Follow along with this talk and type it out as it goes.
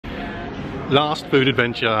last food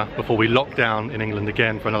adventure before we lock down in England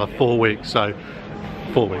again for another 4 weeks. So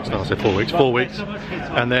 4 weeks, no, I said 4 weeks, 4 weeks.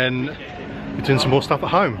 And then we're doing some more stuff at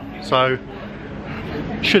home. So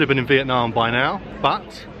should have been in Vietnam by now,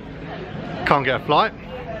 but can't get a flight.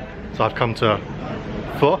 So I've come to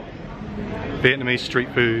Pho, Vietnamese street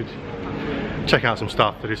food, check out some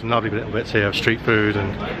stuff. They do some lovely little bits here of street food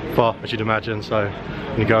and pho, as you'd imagine. So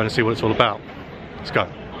I'm gonna go in and see what it's all about. Let's go.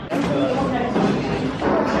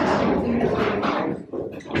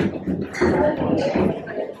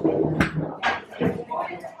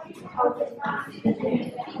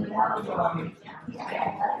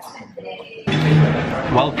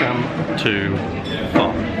 Welcome to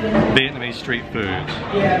Pho, Vietnamese street food.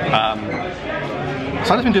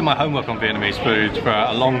 So I've been doing my homework on Vietnamese food for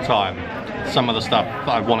a long time. Some of the stuff that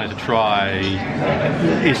I wanted to try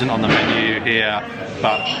isn't on the menu here,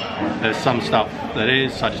 but there's some stuff that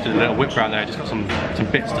is. So I just did a little whip around there, just got some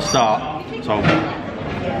bits to start. So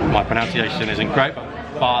my pronunciation isn't great, but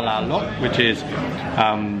ba la lot, which is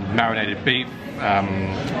marinated beef,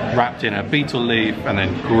 wrapped in a betel leaf and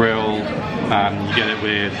then grilled. You get it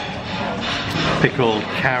with pickled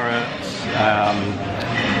carrots,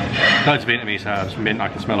 loads of Vietnamese herbs, mint I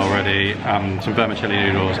can smell already, some vermicelli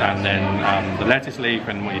noodles, and then the lettuce leaf.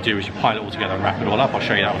 And what you do is you pile it all together and wrap it all up. I'll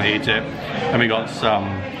show you that when I eat it. And we got some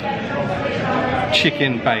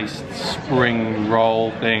chicken-based spring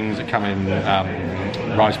roll things that come in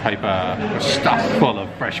rice paper, stuffed full of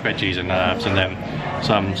fresh veggies and herbs, and then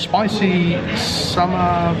some spicy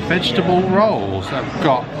summer vegetable rolls. I've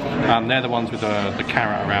got they're the ones with the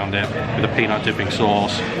carrot around it, with the peanut dipping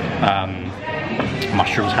sauce,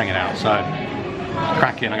 mushrooms hanging out. So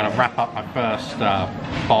cracking. I'm going to wrap up my first ba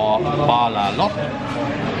la lot.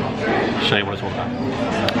 Show you what it's all about.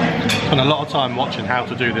 Spent a lot of time watching how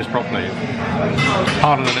to do this properly.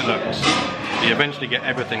 Harder than it looks. You eventually get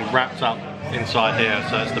everything wrapped up inside here.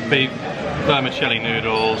 So it's the beef, vermicelli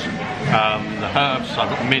noodles, the herbs. So I've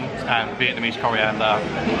got mint and Vietnamese coriander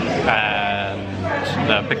and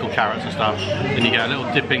the pickled carrots and stuff. Then you get a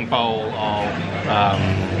little dipping bowl of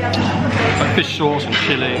like fish sauce and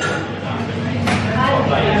chili.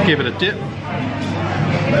 Give it a dip.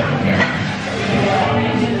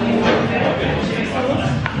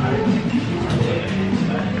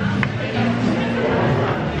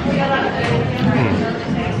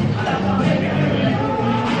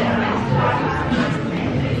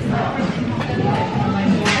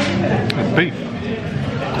 Beef,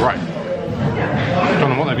 great. I don't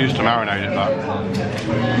know what they've used to marinate it, but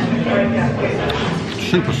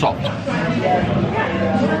super soft.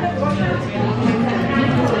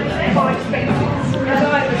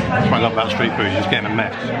 That's what I love about street food, you're just getting a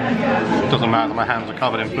mess. It doesn't matter that my hands are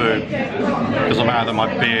covered in food. It doesn't matter that my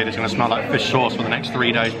beard is going to smell like fish sauce for the next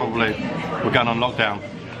 3 days probably. We're going on lockdown.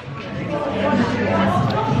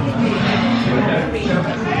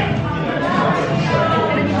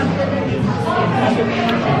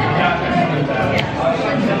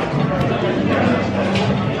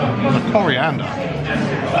 The coriander.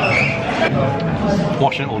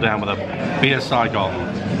 Washing it all down with a beer Saigon.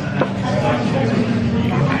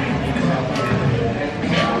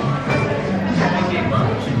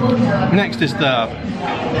 Next is the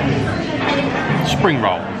spring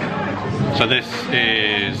roll. So this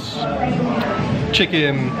is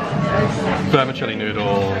chicken, vermicelli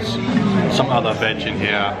noodles, some other veg in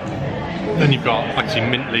here. Then you've got, I can see,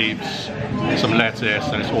 mint leaves, some lettuce,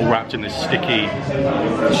 and it's all wrapped in this sticky,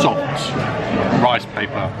 soft rice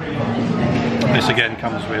paper. This again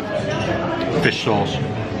comes with fish sauce.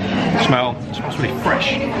 It smells really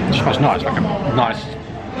fresh. It smells nice, like a nice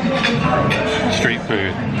street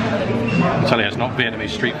food. I tell you, it's not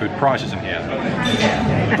Vietnamese street food prices in here.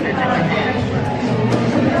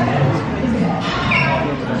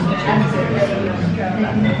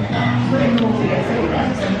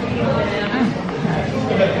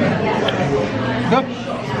 Yep,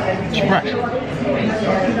 it's fresh.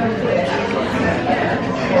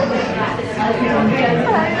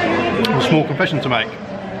 A small confession to make.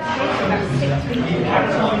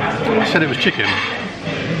 I said it was chicken.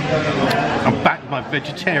 I'm back with my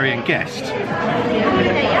vegetarian guest.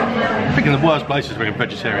 I'm thinking the worst places to bring a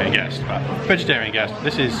vegetarian guest, but vegetarian guest,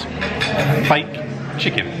 this is fake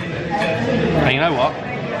chicken. And you know what?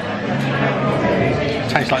 It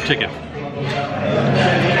tastes like chicken.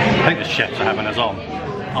 I think the chefs are having us on.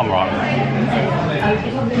 I'm right.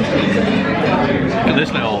 Look at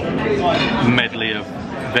this little medley of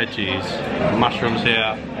veggies. Mushrooms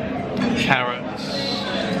here, carrots,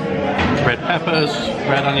 red peppers,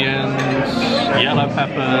 red onions, yellow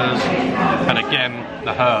peppers, and again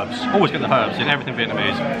the herbs. Always get the herbs in everything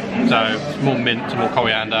Vietnamese. So more mint, more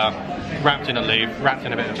coriander, wrapped in a leaf, wrapped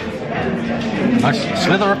in a bit of nice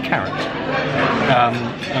slither of carrot.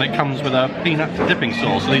 And it comes with a peanut dipping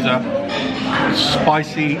sauce. So these are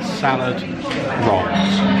spicy salad rolls.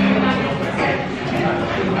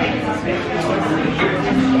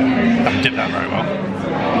 I did that very well.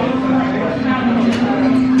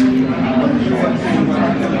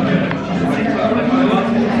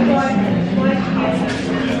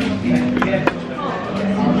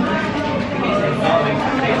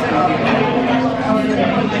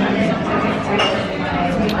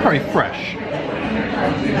 Very fresh.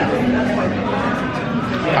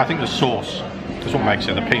 I think the sauce is what makes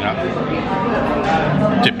it. The peanut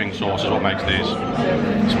dipping sauce is what makes these.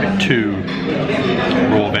 It's a bit too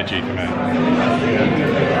raw veggie for me.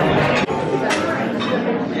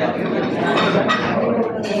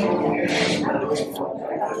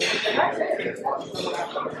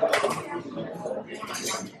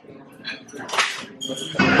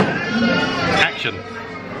 Action.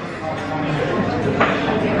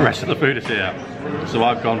 The rest of the food is here. So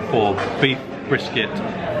I've gone for beef brisket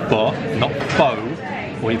pho, not pho,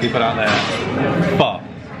 all you people out there. Pho.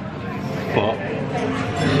 Pho.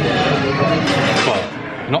 Pho.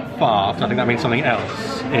 Not pho, I think that means something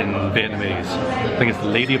else in Vietnamese. I think it's the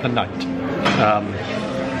lady of the night.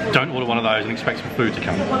 Don't order one of those and expect some food to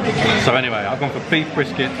come. So anyway, I've gone for beef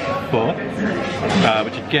brisket pho,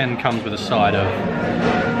 which again comes with a side of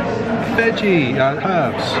veggie,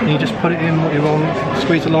 herbs, and you just put it in what you want.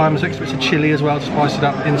 Squeeze a lime, there's extra bits of chili as well to spice it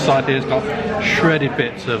up. Inside here it's got shredded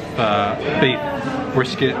bits of beef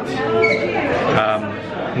brisket,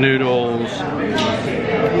 noodles,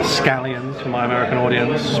 scallions for my American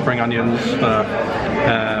audience, spring onions for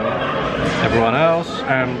everyone else,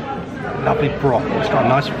 and lovely broth. It's got a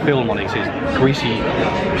nice film on it, it's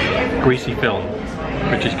greasy film,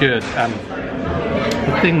 which is good.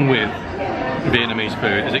 The thing with Vietnamese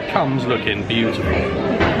food is it comes looking beautiful.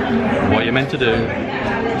 What you're meant to do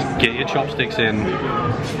is get your chopsticks in,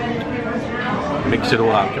 mix it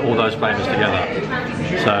all up, get all those flavours together.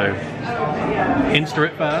 So insta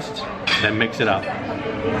it first, then mix it up.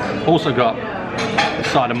 Also got a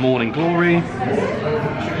side of morning glory,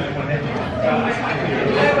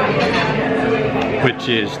 which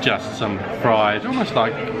is just some fried, almost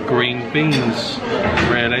like green beans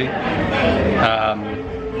really.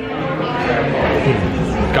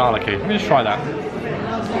 Garlicky. Let me just try that.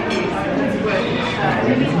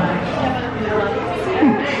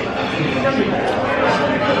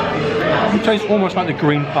 It tastes almost like the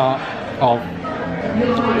green part of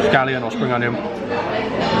scallion or spring onion.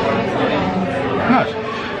 Nice.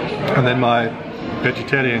 And then my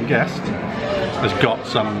vegetarian guest has got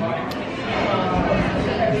some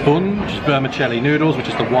bun, which is vermicelli noodles, which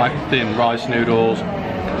is the white thin rice noodles.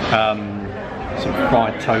 Some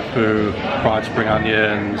fried tofu, fried spring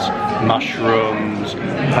onions, mushrooms,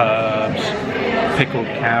 herbs, pickled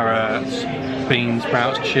carrots, beans,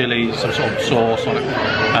 sprouts, chili, some sort of sauce on it.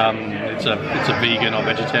 It's a vegan or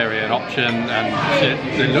vegetarian option, and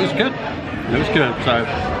it looks good. It looks good. So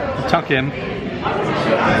tuck in.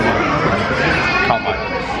 Can't wait.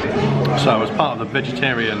 So as part of the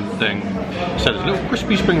vegetarian thing, so there's a little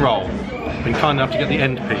crispy spring roll. Been kind enough to get the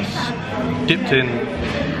end piece dipped in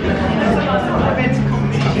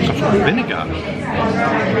some sort of vinegar.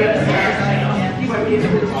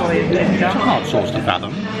 It's a hard sauce to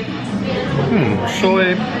fathom.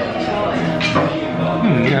 Soy.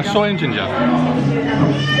 Yeah, soy and ginger.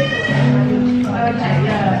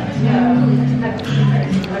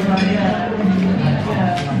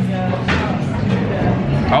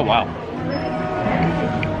 Oh wow.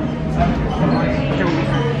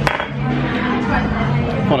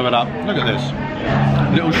 Bottom it up. Look at this.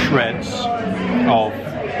 Little shreds of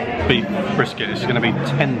beef brisket. This is going to be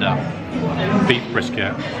tender beef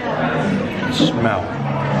brisket. Smell.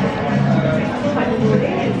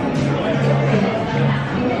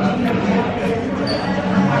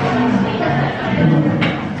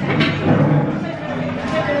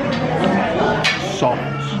 Soft.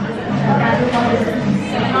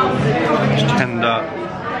 It's tender.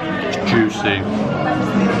 It's juicy.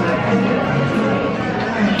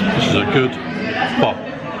 This is a good pho.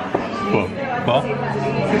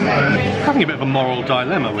 Having a bit of a moral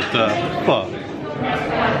dilemma with the pho.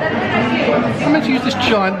 I'm meant to use this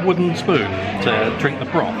giant wooden spoon to drink the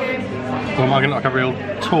broth, or am I going to look like a real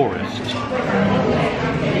tourist?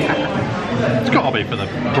 It's got to be for the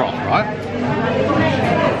broth, right?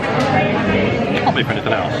 Can't be for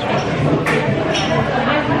anything else.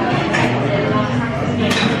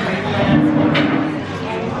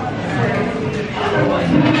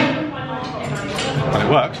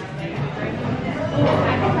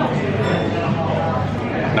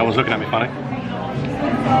 No one's looking at me funny.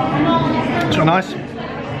 It's got a nice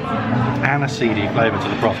aniseedy flavour to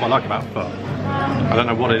the broth. What I like about pho, I don't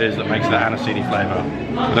know what it is that makes that aniseedy flavour.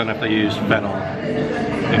 I don't know if they use fennel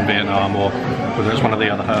in Vietnam or whether it's one of the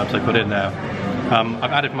other herbs they put in there.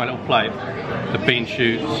 I've added for my little plate the bean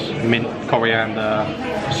shoots, mint, coriander,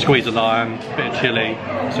 squeeze of lime, bit of chilli.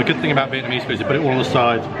 So a good thing about Vietnamese food is you put it all on the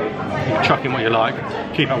side, you chuck in what you like,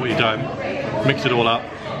 keep out what you don't, mix it all up,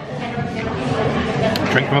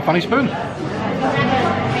 drink from a funny spoon.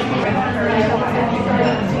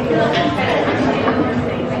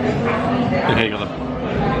 And here you got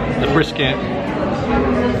the brisket,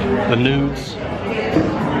 the nudes,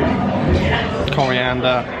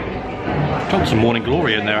 coriander. Got some morning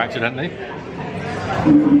glory in there accidentally.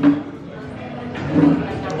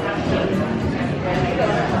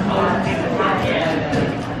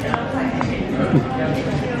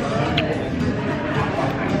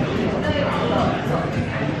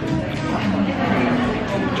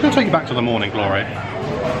 Just gonna take you back to the morning glory.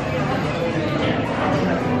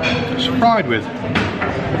 It's fried with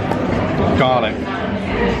garlic.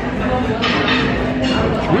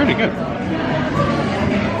 It's really good.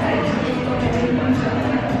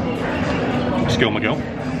 Skill McGill.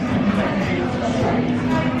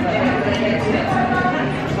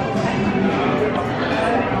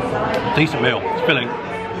 Decent meal. It's filling.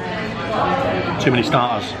 Too many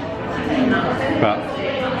starters. But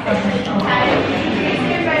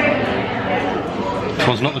this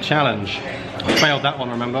one's not the challenge. I failed that one,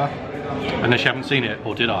 remember? Unless you haven't seen it,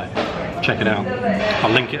 or did I? Check it out.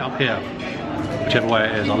 I'll link it up here. Whichever way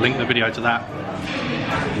it is, I'll link the video to that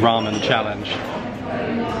ramen challenge.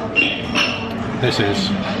 This is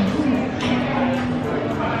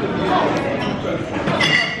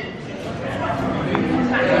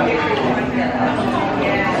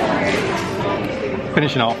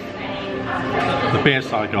finishing off the beer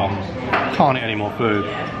side gone. Can't eat any more food.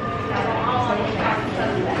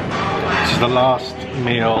 This is the last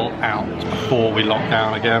meal out before we lock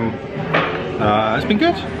down again. It's been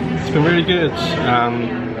good. It's been really good.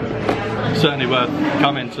 Certainly worth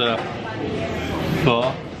coming to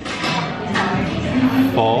pho.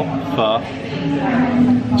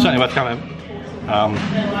 Certainly worth coming.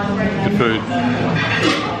 Good food.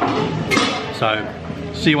 So,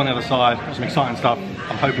 see you on the other side. Got some exciting stuff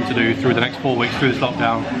I'm hoping to do through the next 4 weeks through this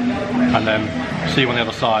lockdown, and then see you on the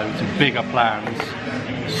other side with some bigger plans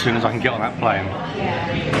as soon as I can get on that plane.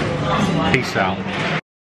 Peace out.